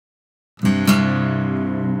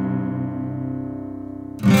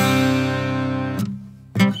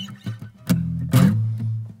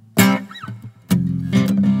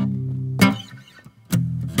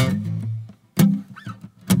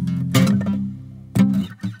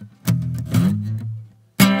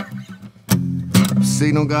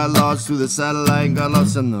Signal got lost through the satellite, got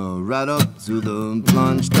lost in the right up to the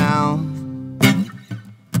plunge down.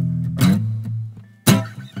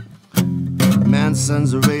 Man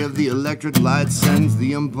sends a ray of the electric light, sends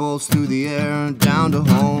the impulse through the air down to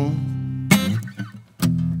home.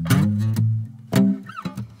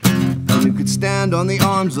 And you could stand on the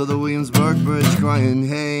arms of the Williamsburg Bridge crying,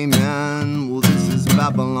 hey man, well this is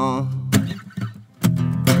Babylon.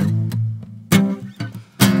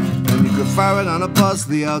 And you could fire it on a bus,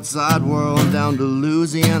 the outside world, down to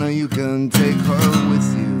Louisiana, you can take her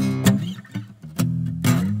with you.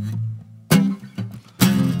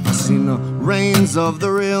 Seen the reins of the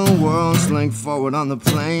real world slink forward on the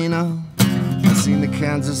plain. I've seen the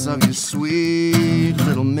Kansas of your sweet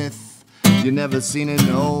little myth. You never seen it,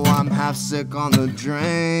 no, I'm half sick on the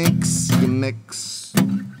drinks you mix.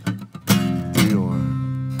 Your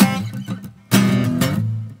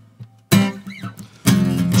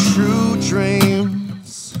true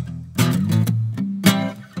dreams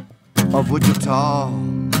of Wichita.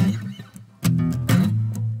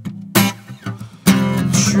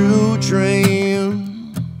 True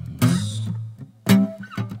dreams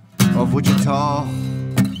of Wichita.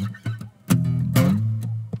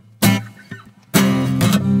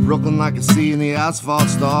 Brooklyn like a sea in the asphalt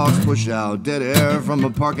stalks, push out dead air from a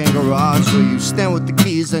parking garage where you stand with the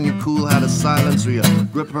keys and your cool hat of silence, where you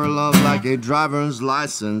grip her love like a driver's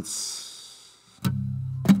license.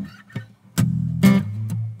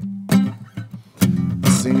 I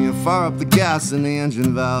seen you fire up the gas in the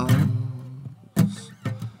engine valve.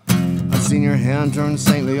 I've seen your hand turn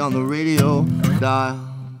saintly on the radio dial.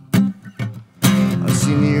 I've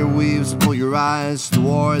seen your weaves pull your eyes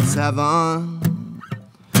towards heaven.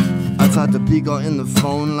 I tried to peek out in the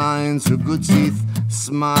phone lines, her good teeth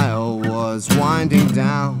smile was winding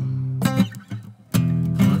down.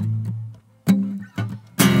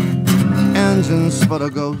 Engines sputter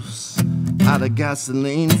ghosts out of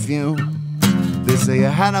gasoline fumes. They say you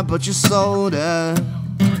had it but you sold it.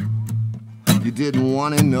 You didn't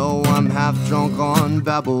want to know I'm half drunk on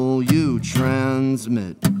babble you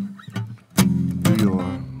transmit. Your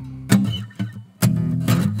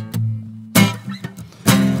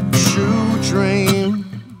true dreams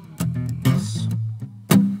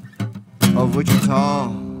of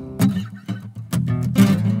Wichita.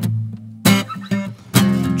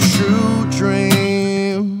 True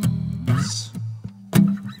dreams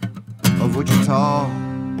of Wichita.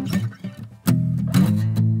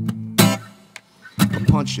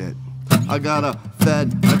 Punch it. I got a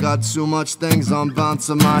fed, I got too much things on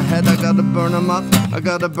bouncing my head. I gotta burn them up, I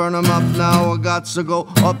gotta burn them up now. I got to go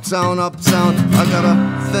uptown, uptown. I got a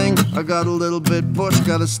thing, I got a little bit push.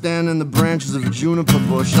 Gotta stand in the branches of a juniper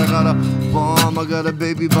bush. I got a bomb, I got a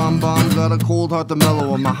baby bomb. Got a cold heart to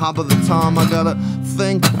mellow on my hop of the tom. I gotta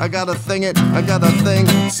think, I gotta thing it, I gotta thing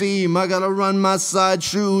team. I gotta run my side,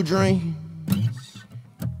 true dream.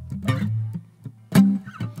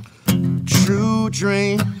 True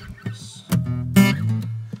dreams,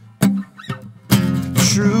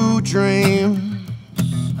 true dreams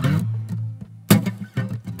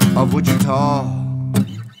of Wichita.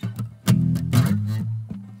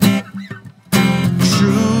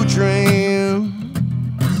 True dreams,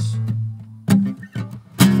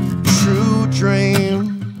 true dreams.